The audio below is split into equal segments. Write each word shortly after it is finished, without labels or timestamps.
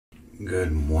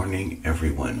Good morning,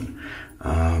 everyone.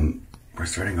 We're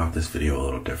starting off this video a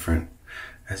little different.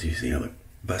 As you see, I look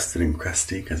busted and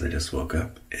crusty because I just woke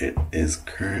up. It is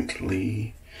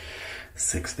currently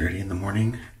 6:30 in the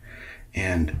morning,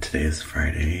 and today is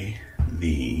Friday,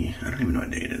 I don't even know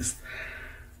what day it is.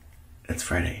 It's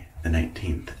Friday, the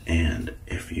 19th, and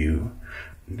if you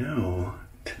know,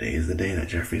 today is the day that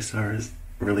Jeffree Star is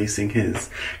releasing his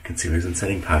concealers and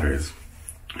setting powders.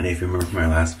 And if you remember from my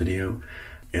last video,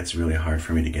 it's really hard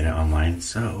for me to get it online,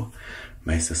 so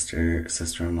my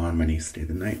sister-in-law and my niece stayed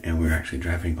the night, and we're actually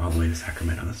driving all the way to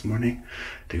Sacramento this morning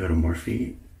to go to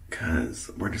Morphe, because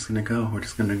we're just gonna go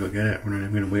get it. We're not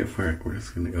even gonna wait for it. We're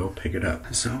just gonna go pick it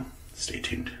up. So stay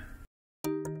tuned.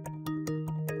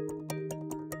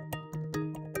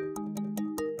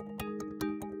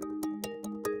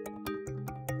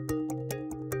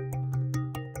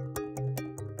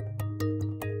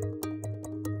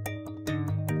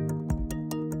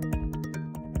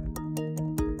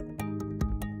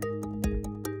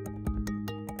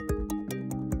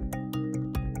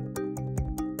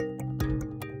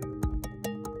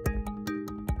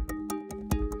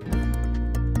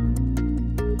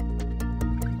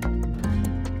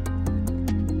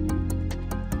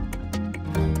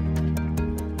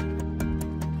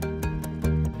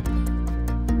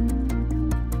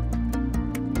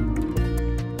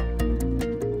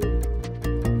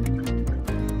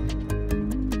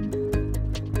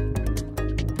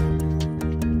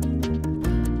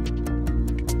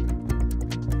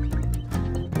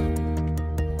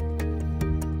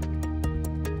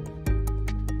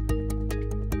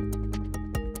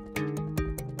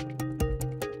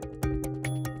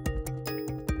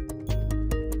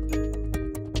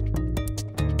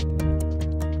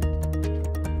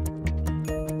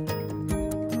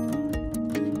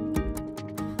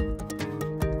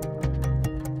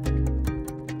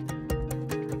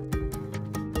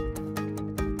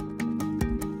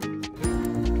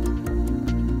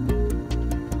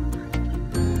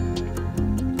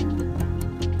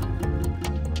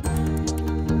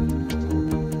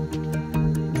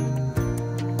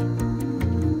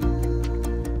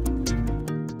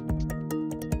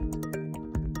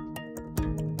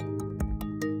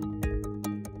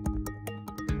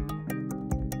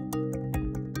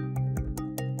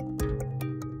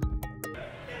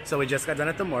 So we just got done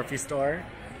at the Morphe store,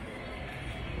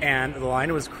 and the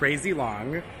line was crazy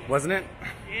long, wasn't it?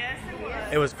 Yes, it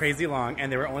was. It was crazy long,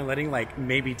 and they were only letting like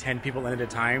maybe 10 people in at a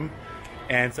time.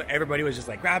 And so everybody was just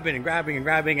like grabbing and grabbing and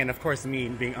grabbing, and of course me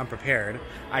being unprepared,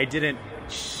 I didn't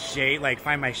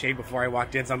find my shade before I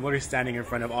walked in, so I'm literally standing in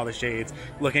front of all the shades,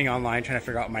 looking online, trying to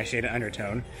figure out my shade and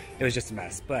undertone. It was just a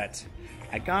mess, but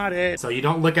I got it. So you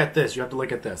don't look at this, you have to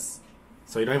look at this.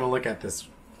 So you don't even look at this.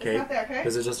 Okay? It's not there, okay?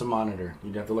 This is just a monitor.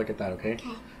 You have to look at that, okay?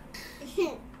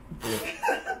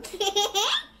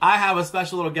 I have a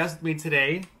special little guest with me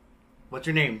today. What's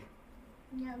your name?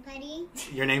 Nobody.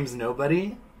 Your name's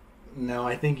Nobody? No,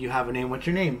 I think you have a name. What's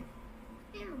your name?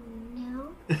 I don't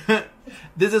know.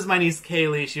 This is my niece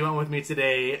Kaylee. She went with me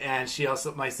today, and she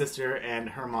also, my sister and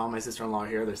her mom, my sister-in-law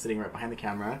here, they're sitting right behind the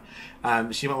camera.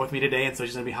 She went with me today, and so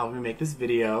she's going to be helping me make this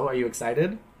video. Are you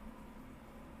excited?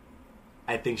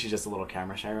 I think she's just a little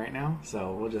camera shy right now,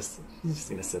 so she's just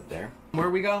gonna sit there. Where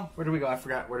do we go? Where do we go? I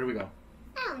forgot. Where do we go?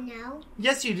 I don't know.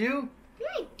 Yes, you do.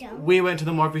 I don't. We went to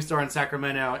the Morphe store in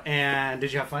Sacramento, and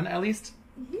did you have fun at least?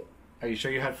 Mm-hmm. Are you sure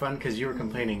you had fun? Because you were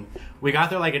complaining. We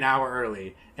got there like an hour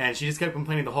early, and she just kept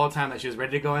complaining the whole time that she was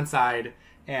ready to go inside.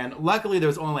 And luckily, there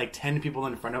was only like 10 people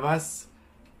in front of us.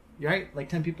 You right? Like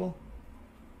 10 people?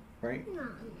 Right? No.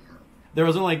 There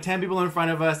was only like 10 people in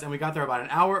front of us, and we got there about an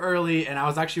hour early, and I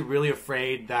was actually really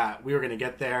afraid that we were going to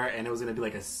get there, and it was going to be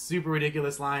like a super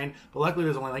ridiculous line, but luckily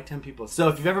there's only like 10 people. So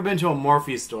if you've ever been to a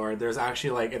Morphe store, there's actually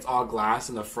like, it's all glass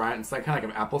in the front. It's like kind of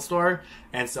like an Apple store,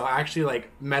 and so I actually like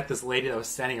met this lady that was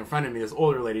standing in front of me, this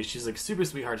older lady. She's like super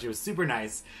sweetheart. She was super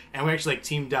nice, and we actually like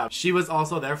teamed up. She was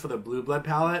also there for the Blue Blood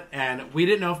palette, and we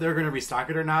didn't know if they were going to restock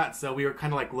it or not, so we were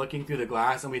kind of like looking through the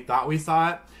glass, and we thought we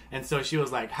saw it, and so she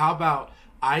was like, how about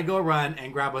I go run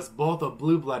and grab us both a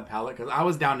Blue Blood palette, because I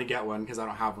was down to get one because I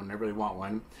don't have one. I really want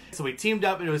one. So we teamed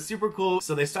up and it was super cool.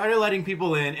 So they started letting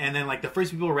people in, and then like the first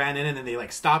people ran in, and then they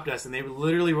like stopped us, and they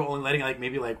literally were only letting like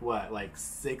maybe like what, like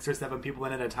 6 or 7 people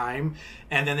in at a time,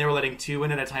 and then they were letting 2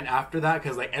 in at a time after that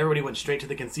because like everybody went straight to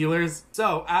the concealers.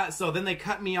 So then they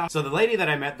cut me off. So the lady that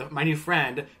I met, my new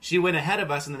friend, she went ahead of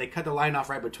us, and then they cut the line off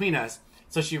right between us.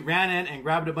 So she ran in and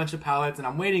grabbed a bunch of palettes, and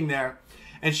I'm waiting there.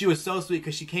 And she was so sweet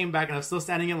because she came back and I was still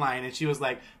standing in line and she was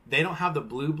like, they don't have the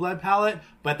blue blood palette,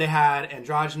 but they had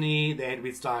androgyny, they had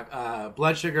restock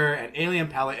blood sugar and alien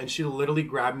palette, and she literally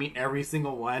grabbed me every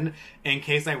single one in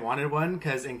case I wanted one,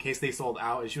 because in case they sold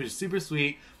out. And she was super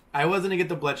sweet. I was gonna get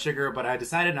the blood sugar, but I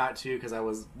decided not to because I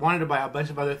wanted to buy a bunch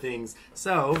of other things.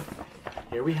 So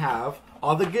here we have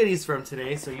all the goodies from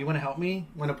today. So you want to help me?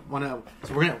 So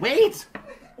we're gonna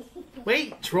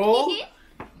wait, troll.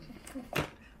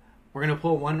 We're gonna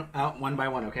pull one out one by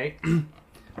one, okay?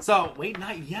 So wait,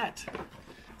 not yet.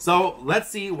 So let's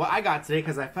see what I got today,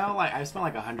 because I felt like I spent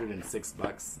like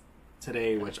 $106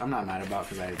 today, which I'm not mad about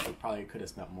because I probably could have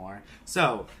spent more.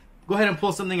 So go ahead and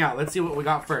pull something out. Let's see what we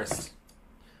got first.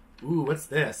 Ooh, what's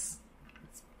this?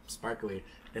 It's sparkly.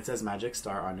 It says Magic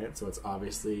Star on it, so it's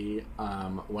obviously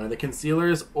one of the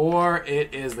concealers, or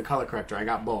it is the color corrector. I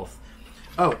got both.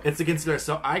 Oh, it's the concealer.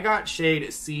 So I got shade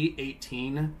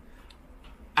C18.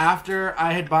 After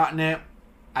I had bought it,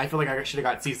 I feel like I should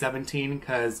have got C17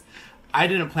 because I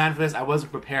didn't plan for this. I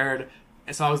wasn't prepared.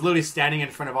 And so I was literally standing in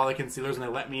front of all the concealers when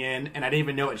they let me in, and I didn't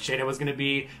even know what shade it was going to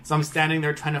be. So I'm standing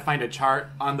there trying to find a chart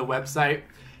on the website,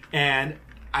 and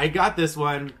I got this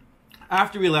one.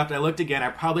 After we left, I looked again. I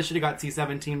probably should have got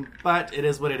C17, but it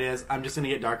is what it is. I'm just going to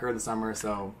get darker in the summer,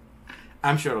 so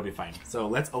I'm sure it'll be fine. So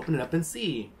let's open it up and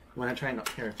see. You want to try and...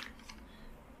 Here.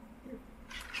 You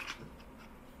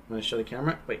want to show the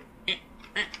camera? Wait.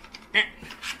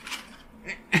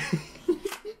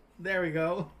 There we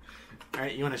go. All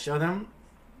right, you want to show them?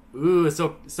 Ooh, it's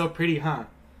so pretty, huh?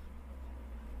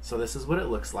 So this is what it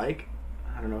looks like.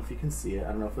 I don't know if you can see it.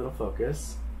 I don't know if it'll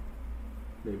focus.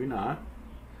 Maybe not.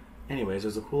 Anyways,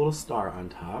 there's a cool little star on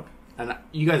top. And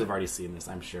you guys have already seen this,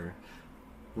 I'm sure.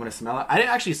 You want to smell it? I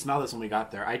didn't actually smell this when we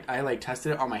got there. I like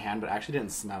tested it on my hand, but I actually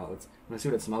didn't smell it. You want to see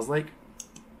what it smells like?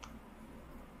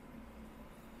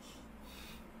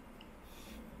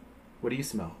 What do you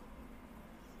smell?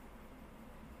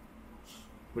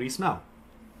 What do you smell?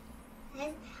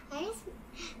 I just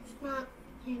smell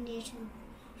foundation.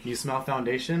 You smell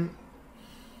foundation?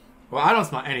 Well, I don't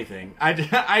smell anything.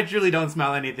 I truly don't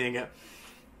smell anything.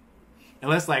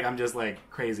 Unless, like, I'm just,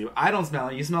 like, crazy. I don't smell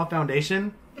it. You smell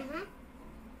foundation? Uh-huh.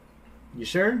 You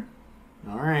sure?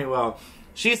 Alright, well,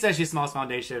 she says she smells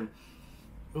foundation.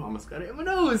 Oh, almost got it in my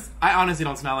nose. I honestly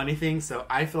don't smell anything, so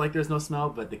I feel like there's no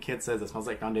smell, but the kid says it smells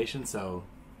like foundation, so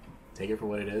take it for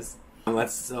what it is. And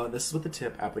this is what the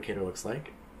tip applicator looks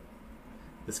like.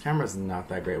 This camera's not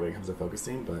that great when it comes to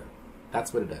focusing, but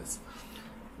that's what it is.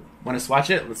 Want to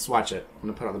swatch it? Let's swatch it. I'm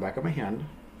going to put it on the back of my hand.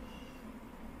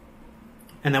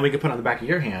 And then we could put it on the back of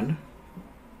your hand.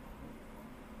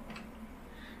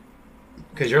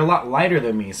 Because you're a lot lighter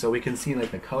than me, so we can see like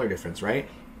the color difference, right?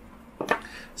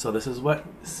 So this is what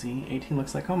C18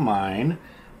 looks like on mine.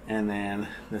 And then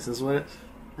this is what...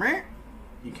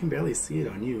 You can barely see it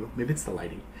on you. Maybe it's the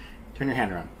lighting. Turn your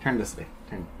hand around. Turn this way.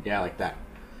 Turn. Yeah, like that.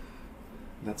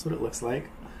 That's what it looks like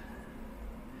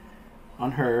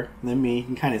on her. And then me. You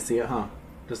can kind of see it, huh?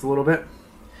 Just a little bit.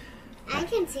 I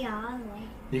can see all of it.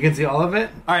 You can see all of it?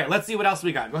 Alright, let's see what else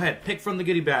we got. Go ahead. Pick from the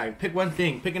goodie bag. Pick one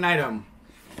thing. Pick an item.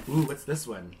 Ooh, what's this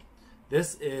one?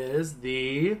 This is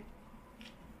the...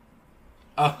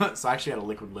 Oh, so I actually had a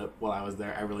liquid lip while I was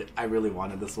there. I really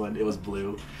wanted this one. It was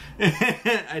blue.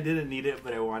 I didn't need it,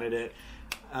 but I wanted it.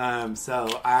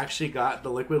 So I actually got the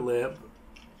liquid lip.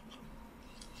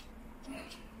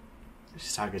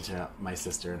 She's talking to my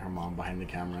sister and her mom behind the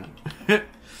camera.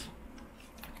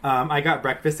 I got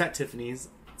breakfast at Tiffany's.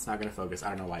 It's not going to focus. I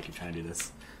don't know why I keep trying to do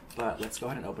this. But let's go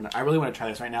ahead and open it. I really want to try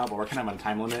this right now, but we're kind of on a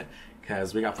time limit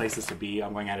because we got places to be.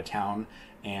 I'm going out of town,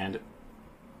 and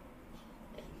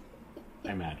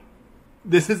I'm mad.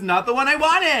 This is not the one I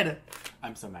wanted!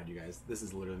 I'm so mad, you guys. This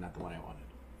is literally not the one I wanted.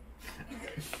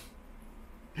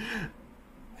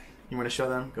 You want to show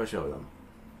them? Go show them.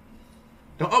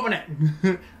 Don't open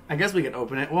it! I guess we can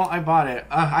open it. Well, I bought it.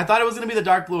 I thought it was going to be the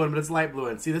dark blue one, but it's light blue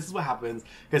one. See, this is what happens.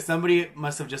 Because somebody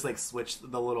must have just, like,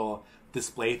 switched the little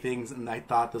display things, and I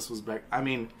thought this was... I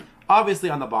mean, obviously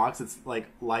on the box, it's, like,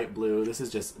 light blue. This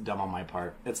is just dumb on my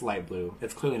part. It's light blue.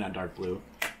 It's clearly not dark blue.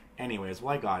 Anyways,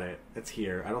 well, I got it. It's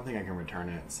here. I don't think I can return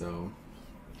it, so...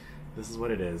 This is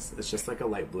what it is. It's just like a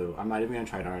light blue. I'm not even going to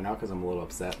try it on right now because I'm a little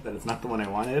upset that it's not the one I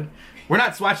wanted. We're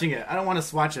not swatching it. I don't want to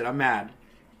swatch it. I'm mad.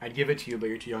 I'd give it to you, but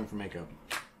you're too young for makeup.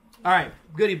 All right,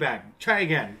 goodie bag. Try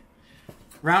again.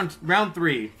 Round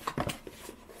 3.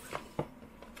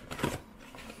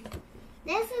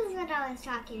 This is what I was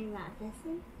talking about. This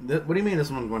one? What do you mean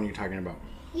this one's one you're talking about?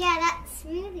 Yeah, that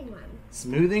smoothing one.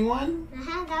 Smoothing one?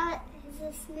 That is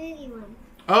a smoothie one.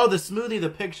 Oh, the smoothie, the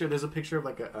picture. There's a picture of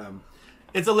like a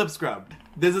It's a lip scrub.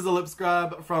 This is a lip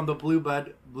scrub from the Blue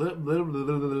Blood.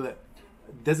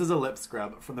 This is a lip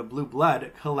scrub from the Blue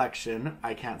Blood collection.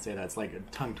 I can't say that. It's like a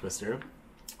tongue twister.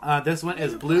 This one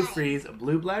is Blue Freeze.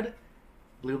 Blue Blood?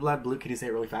 Blue Blood. Blue. Can you say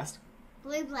it really fast?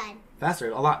 Blue blood.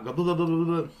 Faster. A lot. Go blue, blue, blue, blue,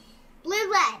 blue. Blue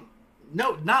blood.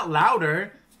 No, not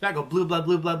louder. Gotta go blue blood,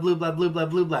 blue blood, blue blood, blue blood,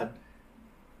 blue blood.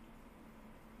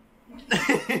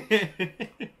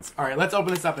 Alright, let's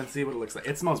open this up and see what it looks like.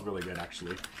 It smells really good,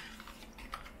 actually.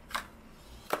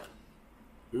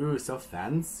 Ooh, so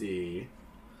fancy.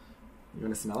 You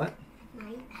want to smell it?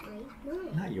 Mine.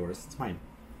 Not yours, it's mine.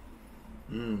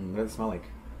 What does it smell like?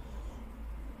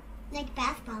 Like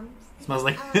bath bombs. It smells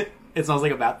like it smells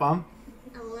like a bath bomb?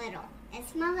 A little. It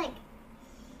smells like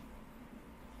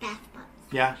bath bombs.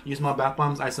 Yeah, you smell bath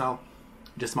bombs? I smell,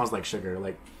 it just smells like sugar.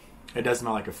 Like, it does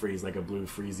smell like a freeze, like a blue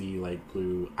freezy, like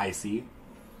blue icy.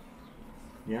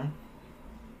 Yeah?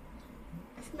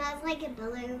 It smells like a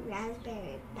blue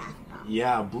raspberry bath bomb.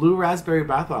 Yeah, blue raspberry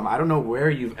bath bomb. I don't know where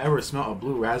you've ever smelled a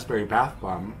blue raspberry bath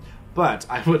bomb, but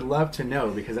I would love to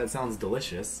know because that sounds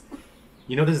delicious.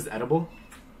 You know this is edible?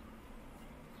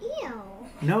 Ew.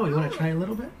 No, you want to try a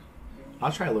little bit?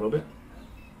 I'll try a little bit.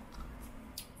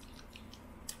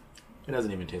 It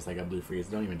doesn't even taste like a blue freeze.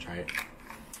 Don't even try it.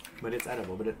 But it's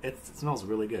edible, but it smells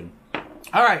really good.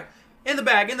 All right, in the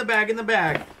bag, in the bag, in the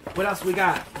bag. What else we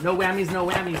got? No whammies, no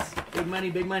whammies.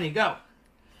 Big money, go.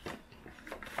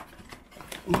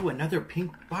 Ooh, another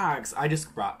pink box. I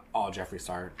just brought all Jeffree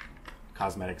Star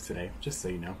cosmetics today, just so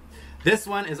you know. This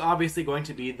one is obviously going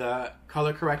to be the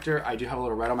color corrector. I do have a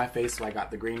little red on my face, so I got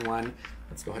the green one.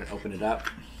 Let's go ahead and open it up.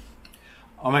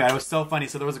 Oh my god, it was so funny.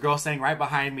 So there was a girl standing right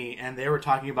behind me, and they were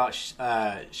talking about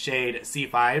shade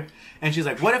C5. And she's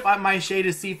like, what if my shade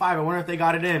is C5? I wonder if they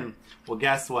got it in. Well,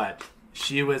 guess what?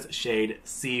 She was shade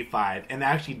C5, and they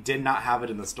actually did not have it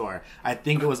in the store. I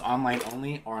think it was online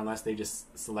only, or unless they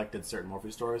just selected certain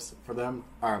Morphe stores for them,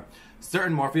 or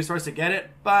certain Morphe stores to get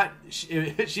it, but she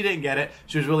didn't get it.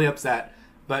 She was really upset,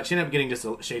 but she ended up getting just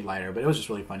a shade lighter, but it was just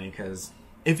really funny, because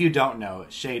if you don't know,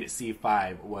 shade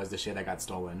C5 was the shade that got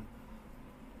stolen.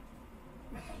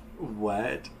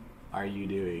 What are you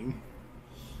doing?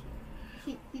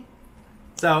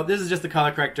 So, this is just the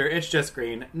color corrector. It's just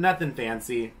green. Nothing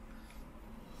fancy.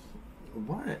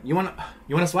 What? You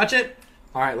wanna swatch it?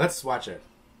 Alright, let's swatch it.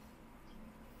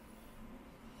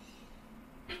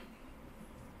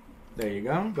 There you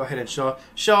go. Go ahead and show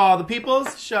all the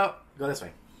peoples. Go this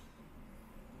way.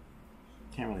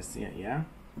 Can't really see it, yeah?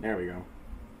 There we go.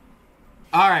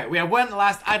 Alright, we have one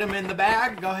last item in the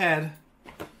bag. Go ahead.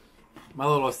 My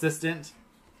little assistant.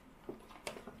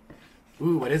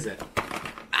 Ooh, what is it?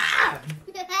 Ah!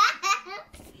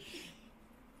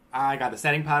 I got the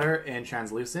setting powder in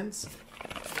translucent.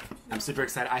 I'm super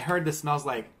excited. I heard this smells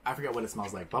like, I forget what it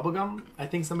smells like. Bubblegum, I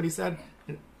think somebody said.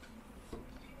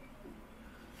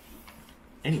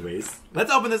 Anyways,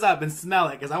 let's open this up and smell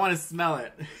it, because I want to smell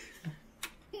it.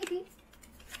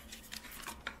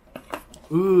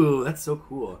 Ooh, that's so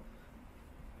cool.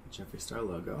 Jeffree Star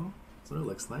logo. That's what it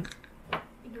looks like.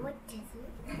 What does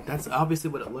it? That's obviously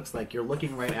what it looks like. You're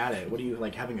looking right at it. What are you,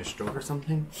 like, having a stroke or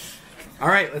something?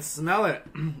 Alright, let's smell it.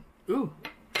 Ooh.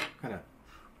 Kind of.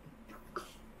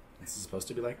 This is supposed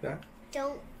to be like that?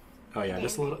 Don't. Oh yeah,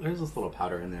 just a little, there's this little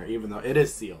powder in there, even though it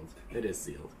is sealed. It is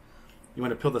sealed. You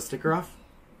want to peel the sticker off?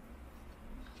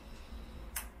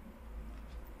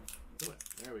 Do it.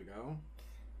 There we go.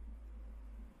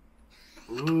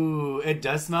 Ooh, it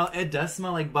does smell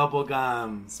like bubble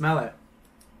gum. Smell it.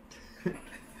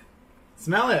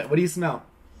 Smell it. What do you smell?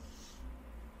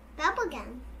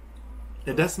 Bubblegum.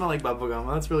 It does smell like bubblegum.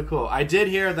 Well, that's really cool. I did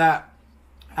hear that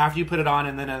after you put it on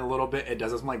and then in a little bit, it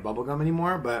doesn't smell like bubblegum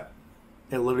anymore, but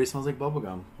it literally smells like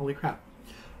bubblegum. Holy crap.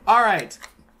 All right.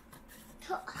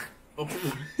 Oh,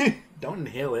 don't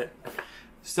inhale it.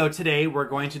 So today we're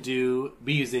going to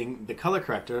be using the color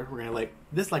corrector. We're going to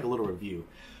this like a little review.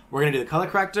 We're going to do the color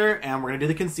corrector, and we're going to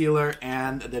do the concealer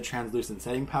and the translucent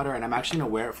setting powder, and I'm actually going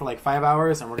to wear it for like 5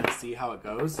 hours, and we're going to see how it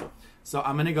goes. So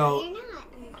I'm going to go... You're not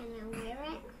going to wear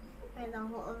it for the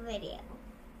whole video.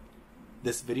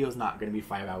 This video is not going to be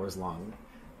 5 hours long.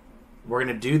 We're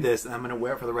going to do this, and I'm going to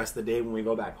wear it for the rest of the day when we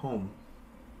go back home.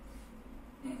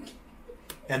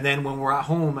 And then when we're at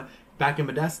home, back in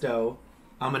Modesto,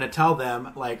 I'm going to tell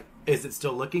them, like, is it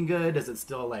still looking good? Is it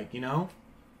still, like, you know?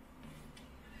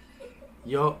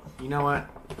 You know what?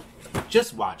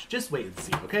 Just watch. Just wait and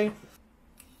see, okay?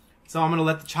 So I'm going to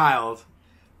let the child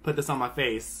put this on my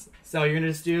face. So you're going to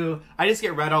just do... I just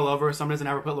get red all over. Some doesn't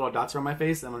ever put little dots around my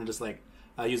face. I'm going to just, like,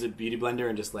 use a beauty blender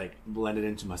and just, like, blend it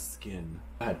into my skin.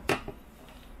 Go ahead.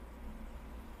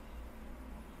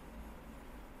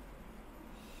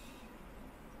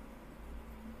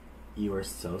 You are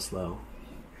so slow.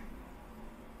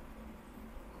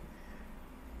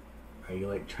 Are you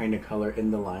like trying to color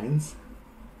in the lines?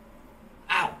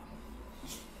 Ow!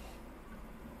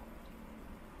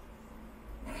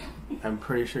 I'm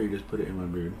pretty sure you just put it in my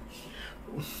beard.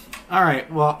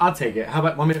 Alright, well, I'll take it. How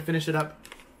about, want me to finish it up?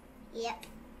 Yep.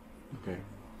 Okay.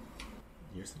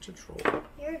 You're such a troll.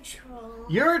 You're a troll.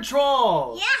 You're a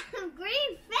troll! Yeah,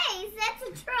 green face, that's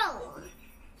a troll.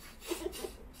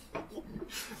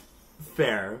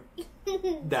 Fair.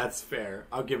 That's fair.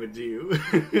 I'll give it to you.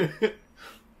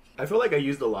 I feel like I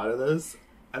used a lot of this.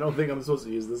 I don't think I'm supposed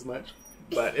to use this much.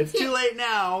 But it's too late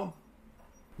now.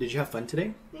 Did you have fun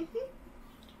today? Mm-hmm.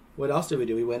 What else did we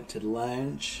do? We went to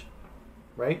lunch.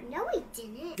 Right? No, we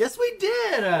didn't. Yes, we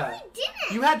did. No, we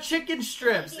didn't. You had chicken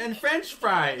strips and French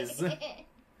fries.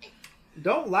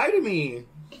 Don't lie to me.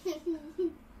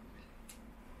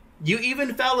 You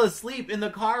even fell asleep in the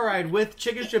car ride with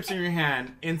chicken strips in your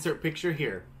hand. Insert picture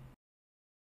here.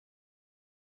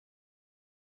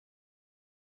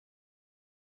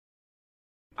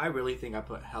 I really think I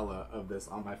put hella of this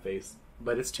on my face,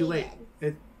 but it's too late.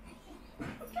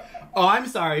 Oh, I'm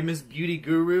sorry, Miss Beauty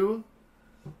Guru.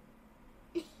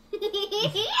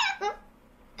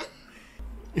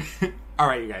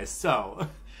 Alright, you guys, so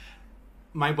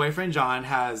my boyfriend John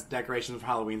has decorations for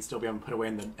Halloween still we haven't put away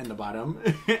in the bottom.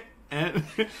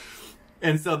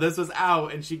 and so this was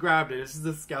out and she grabbed it. This is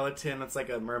a skeleton. It's like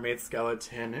a mermaid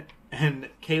skeleton. And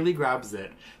Kaylee grabs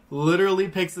it, literally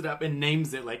picks it up and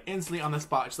names it like instantly on the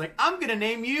spot. She's like, I'm gonna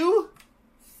name you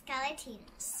Skeletina.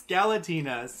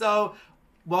 Skeletina. So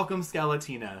welcome,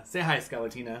 Skeletina. Say hi,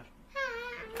 Skeletina.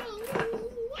 Hi.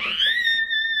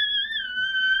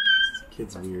 This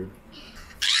kid's weird.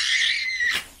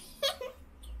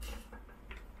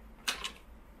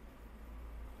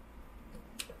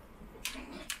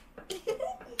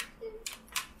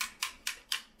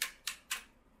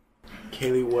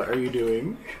 Kaylee, what are you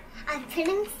doing? I'm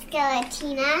putting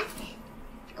Skeletina.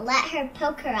 Let her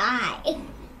poke her eye.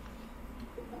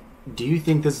 Do you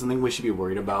think this is something we should be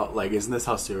worried about? Like, isn't this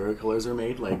how serial killers are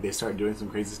made? Like, they start doing some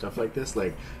crazy stuff like this?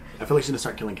 Like, I feel like she's gonna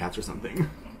start killing cats or something.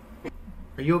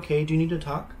 Are you okay? Do you need to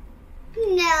talk?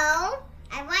 No.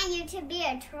 I want you to be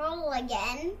a troll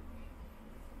again.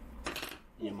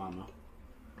 Yeah, mama.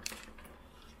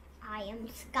 I am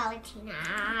Skeletina.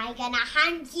 I'm gonna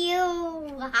hunt you.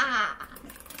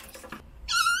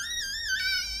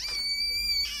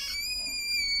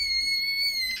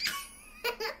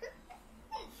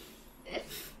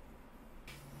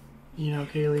 You know,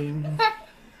 Kaylee.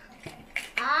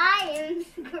 I am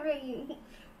screaming.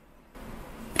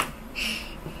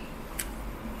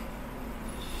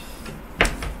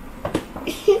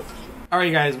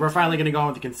 Alright, guys, we're finally gonna go on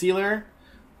with the concealer.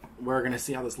 We're gonna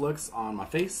see how this looks on my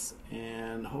face,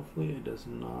 and hopefully it does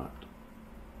not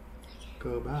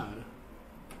go bad.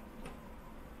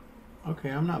 Okay,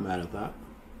 I'm not mad at that.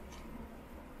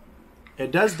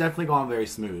 It does definitely go on very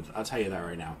smooth. I'll tell you that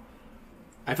right now.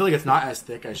 I feel like it's not as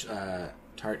thick as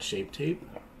Tarte Shape Tape.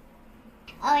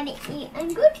 Oh, and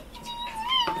I'm good.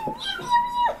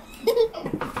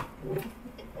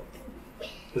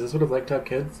 Is this what it's like to have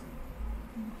kids?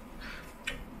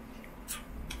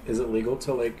 Is it legal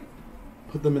to like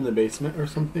put them in the basement or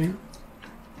something?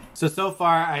 So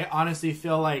far, I honestly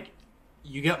feel like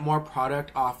you get more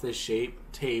product off this Shape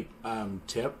Tape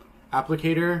tip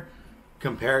applicator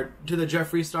compared to the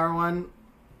Jeffree Star one.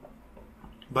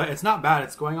 But it's not bad.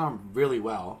 It's going on really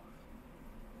well.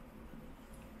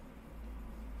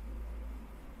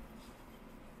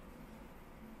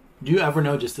 Do you ever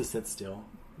know just to sit still?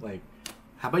 Like,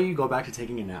 how about you go back to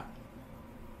taking a nap?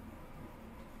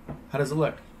 How does it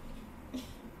look?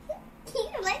 You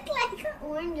look like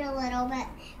orange a little, but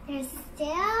there's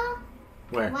still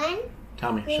Where? one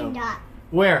Tell me. Show. green dot.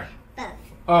 Where? Both.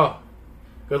 Oh,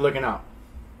 good looking out.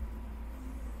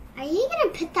 Are you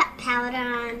gonna put that powder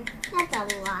on? That's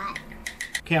a lot.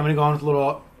 Okay, I'm gonna go on with a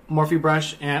little Morphe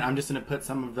brush, and I'm just gonna put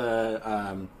some of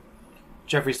the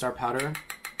Jeffree Star powder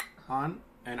on,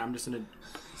 and I'm just gonna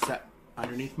set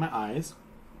underneath my eyes.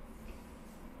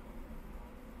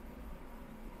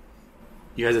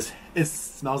 You guys, it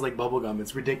smells like bubblegum.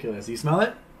 It's ridiculous. You smell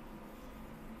it?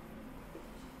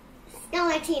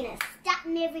 Skeletina, stop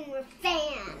moving your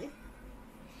fan.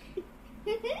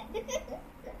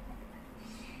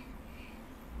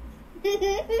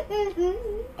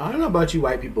 I don't know about you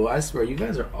white people. I swear, you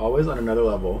guys are always on another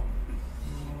level.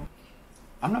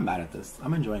 I'm not mad at this.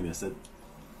 I'm enjoying this.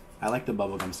 I like the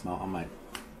bubblegum smell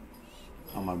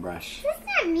on my brush. That's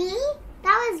not me.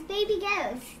 That was Baby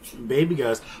Ghost. Baby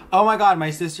ghost. Oh my god,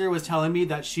 my sister was telling me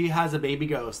that she has a baby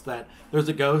ghost. That there's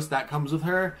a ghost that comes with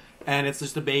her and it's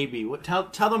just a baby. Tell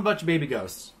them about your baby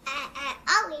ghost.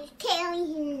 Always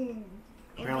carrying him.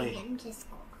 Apparently. Him to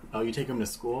school. Oh, you take him to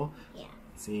school? Yeah.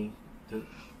 See?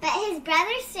 But his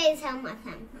brother stays home with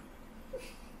him.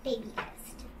 Baby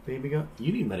ghost. Baby ghost?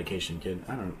 You need medication, kid.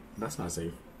 I don't. That's not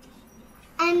safe.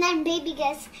 And then baby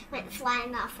ghost went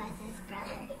flying off with his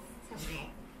brother somewhere.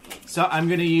 So I'm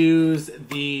gonna use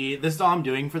this is all I'm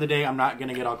doing for the day. I'm not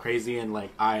gonna get all crazy and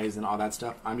like eyes and all that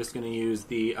stuff. I'm just gonna use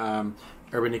the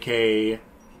Urban Decay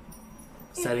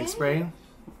setting spray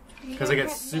because I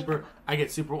get super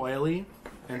oily,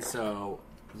 and so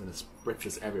I'm gonna spritz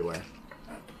this everywhere.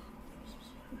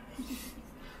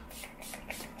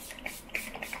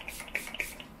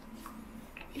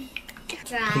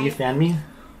 Dry. Can you fan me?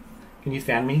 Can you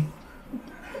fan me?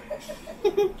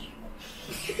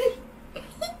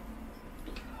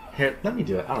 Here, let me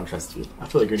do it. I don't trust you. I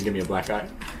feel like you're gonna give me a black eye.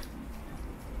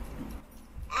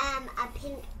 A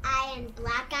pink eye and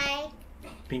black eye.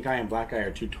 Pink eye and black eye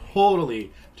are two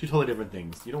totally different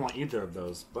things. You don't want either of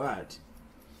those, but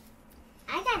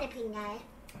I got a pink eye.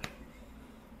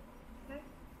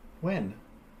 when?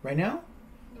 Right now?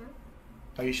 No.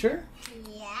 Are you sure?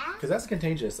 Yeah. Because that's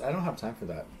contagious. I don't have time for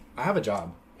that. I have a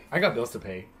job. I got bills to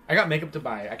pay. I got makeup to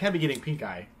buy. I can't be getting pink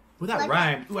eye. Well, that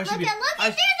rhymed. Ooh, I should Look get. at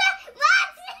there's a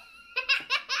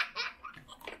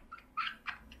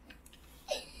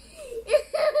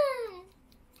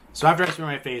So after I spray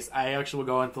my face, I actually will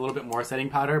go into a little bit more setting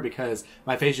powder because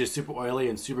my face is super oily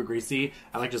and super greasy.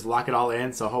 I like just lock it all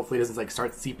in, so hopefully it doesn't like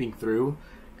start seeping through.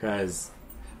 Because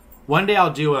one day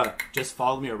I'll do a just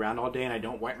follow me around all day and I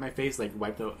don't wipe my face, like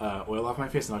wipe the oil off my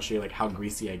face, and I'll show you like how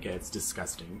greasy I get. It's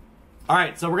disgusting. All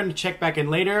right, so we're gonna check back in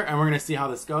later and we're gonna see how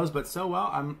this goes. But so well,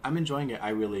 I'm enjoying it. I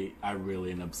really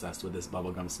am obsessed with this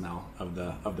bubblegum smell of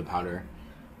the powder.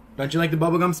 Don't you like the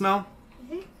bubblegum smell?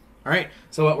 All right,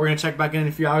 so we're going to check back in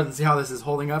a few hours and see how this is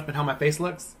holding up and how my face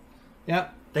looks.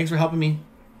 Yep, thanks for helping me.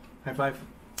 High five.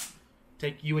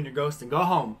 Take you and your ghost and go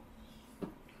home.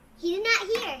 He's not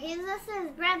here. He's with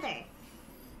his brother.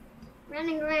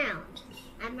 Running around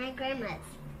at my grandma's.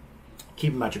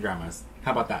 Keep him at your grandma's.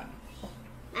 How about that?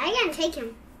 I'm going to take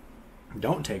him.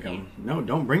 Don't take him. No,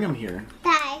 don't bring him here.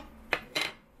 Bye.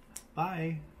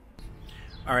 Bye.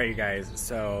 All right, you guys,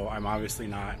 so I'm obviously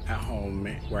not at home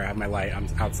where I have my light. I'm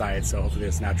outside, so hopefully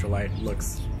this natural light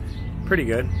looks pretty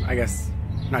good. I guess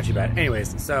not too bad.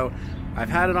 Anyways, so I've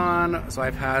had it on. So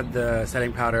I've had the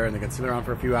setting powder and the concealer on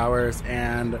for a few hours,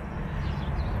 and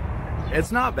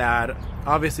it's not bad.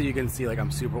 Obviously, you can see like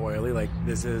I'm super oily. Like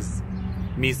this is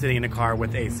me sitting in a car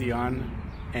with AC on,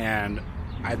 and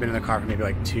I've been in the car for maybe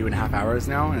like 2.5 hours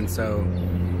now, and so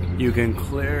you can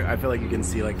I feel like you can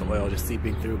see like the oil just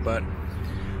seeping through, but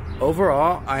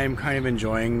overall, I am kind of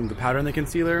enjoying the powder and the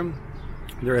concealer.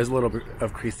 There is a little bit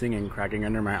of creasing and cracking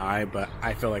under my eye, but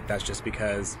I feel like that's just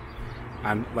because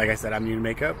like I said, I'm new to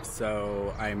makeup,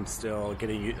 so I'm still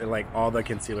getting, like all the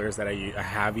concealers that I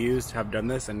have used have done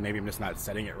this, and maybe I'm just not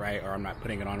setting it right, or I'm not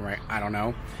putting it on right, I don't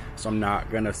know. So I'm not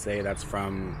gonna say that's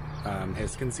from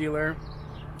his concealer.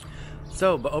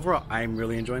 So, but overall, I'm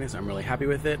really enjoying this. I'm really happy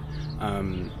with it.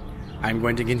 I'm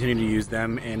going to continue to use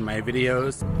them in my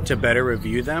videos to better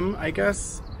review them, I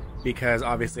guess, because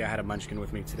obviously I had a munchkin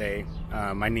with me today.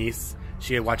 My niece,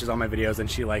 she watches all my videos and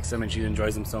she likes them and she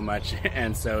enjoys them so much,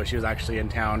 and so she was actually in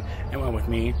town and went with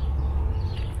me.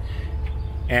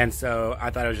 And so I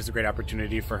thought it was just a great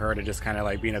opportunity for her to just kind of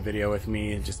like be in a video with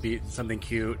me and just be something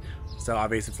cute. So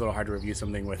obviously it's a little hard to review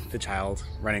something with the child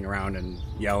running around and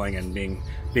yelling and being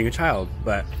a child,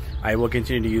 but I will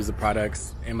continue to use the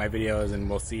products in my videos and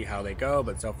we'll see how they go.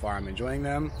 But so far I'm enjoying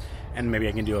them, and maybe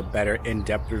I can do a better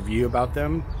in-depth review about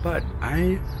them, but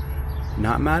I'm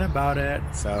not mad about it.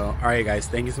 So all right guys,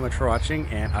 thank you so much for watching,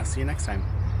 and I'll see you next time.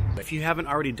 If you haven't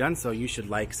already done so, you should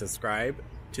like, subscribe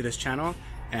to this channel.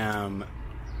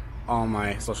 All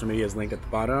my social media is linked at the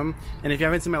bottom, and if you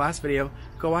haven't seen my last video,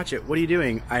 go watch it. What are you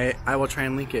doing? I will try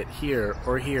and link it here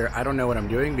or here. I don't know what I'm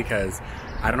doing because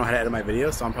I don't know how to edit my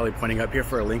videos, so I'm probably pointing up here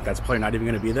for a link that's probably not even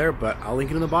going to be there, but I'll link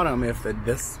it in the bottom if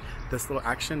this little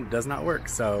action does not work.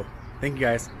 So thank you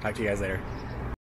guys. Talk to you guys later.